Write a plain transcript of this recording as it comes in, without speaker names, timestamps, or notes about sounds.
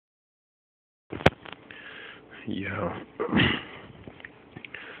Yo,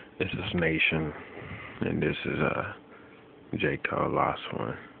 this is Nation, and this is J. Cole Lost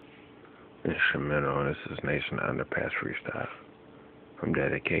One instrumental. This is Nation Underpass Freestyle. I'm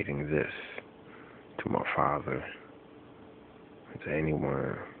dedicating this to my father and to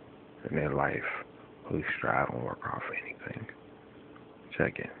anyone in their life who strive and work hard for anything.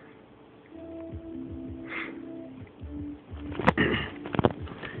 Check it.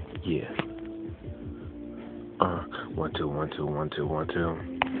 Yeah. 1 2 1 2 1 2 1 2.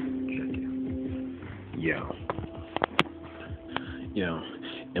 Check it. Yo.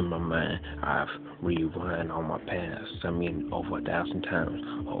 In my mind, I've rewind all my past. Over 1,000 times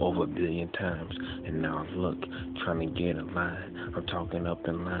or over 1 billion times. And now look, trying to get in line. I'm talking up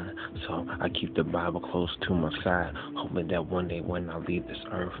in line. So I keep the Bible close to my side, hoping that one day when I leave this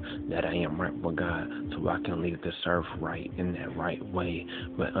earth, that I am right with God, so I can leave this earth right in that right way.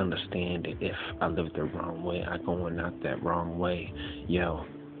 But understand that if I live the wrong way, I going out that wrong way. Yo.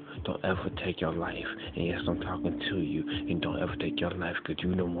 Don't ever take your life. And yes, I'm talking to you. And don't ever take your life, because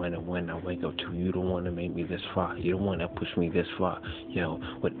you don't want to, when I wake up to you, don't want to make me this far. You don't want to push me this far. Yo,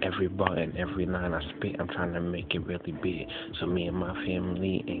 with every bar and every line I spit, I'm trying to make it really big. So me and my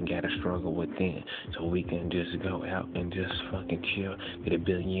family ain't got to struggle within. So we can just go out and just fucking chill, get 1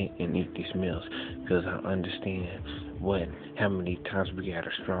 billion and eat these meals. Because I understand how many times we gotta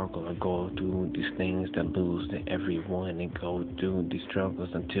struggle and go through these things that lose to everyone, and go through these struggles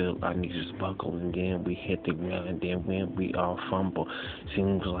until our knees just buckle, and then we hit the ground, and then when we all fumble,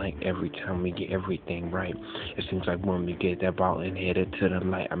 seems like every time we get everything right, it seems like when we get that ball and headed to the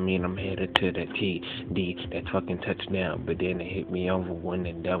light, I'm headed to the TD, that fucking touchdown, but then it hit me over when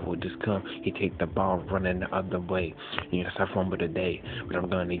the devil just come, he take the ball running the other way. Yes, I fumble today, but I'm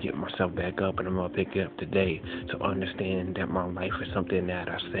gonna get myself back up, and I'm gonna pick it up today. So understand that my life is something that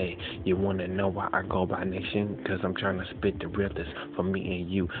I say. You wanna know why I go by Nation? Because I'm trying to spit the realest for me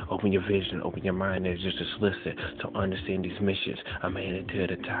and you. Open your vision, open your mind, and just listen. So understand these missions. I'm headed to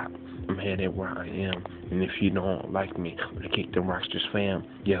the top. I'm headed where I am. And if you don't like me, I'm gonna kick the rocks, just fam.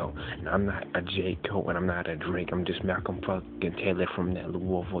 Yo, and I'm not a J. Cole and I'm not a Drake. I'm just Malcolm fucking Taylor from that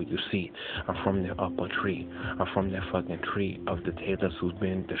Louisville, you see. I'm from the upper tree. I'm from that fucking tree of the Taylors who's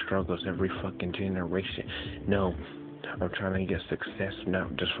been the struggles every fucking generation. No, I'm trying to get success,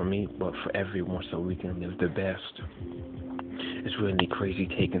 not just for me, but for everyone, so we can live the best. It's really crazy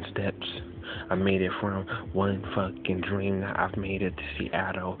taking steps. I made it from one fucking dream. Now I've made it to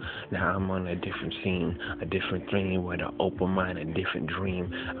Seattle. Now I'm on a different scene, a different thing with an open mind, a different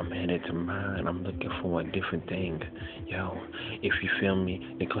dream. I'm headed to mine. I'm looking for a different thing. Yo, if you feel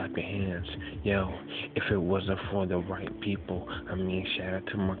me, then clap your hands. Yo, if it wasn't for the right people, shout out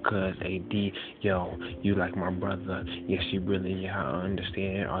to my cuz AD. Yo, you like my brother. Yes, you really, yeah, I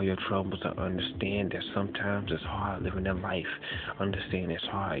understand all your troubles. I understand that sometimes it's hard living a life. Understand it's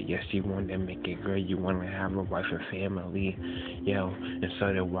hard. Yes, you want to make it good. You want to have a wife and family. Yo, and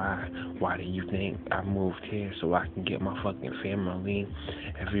so do I. Why do you think I moved here? So I can get my fucking family.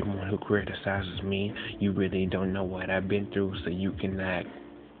 Everyone who criticizes me, you really don't know what I've been through, so you can act.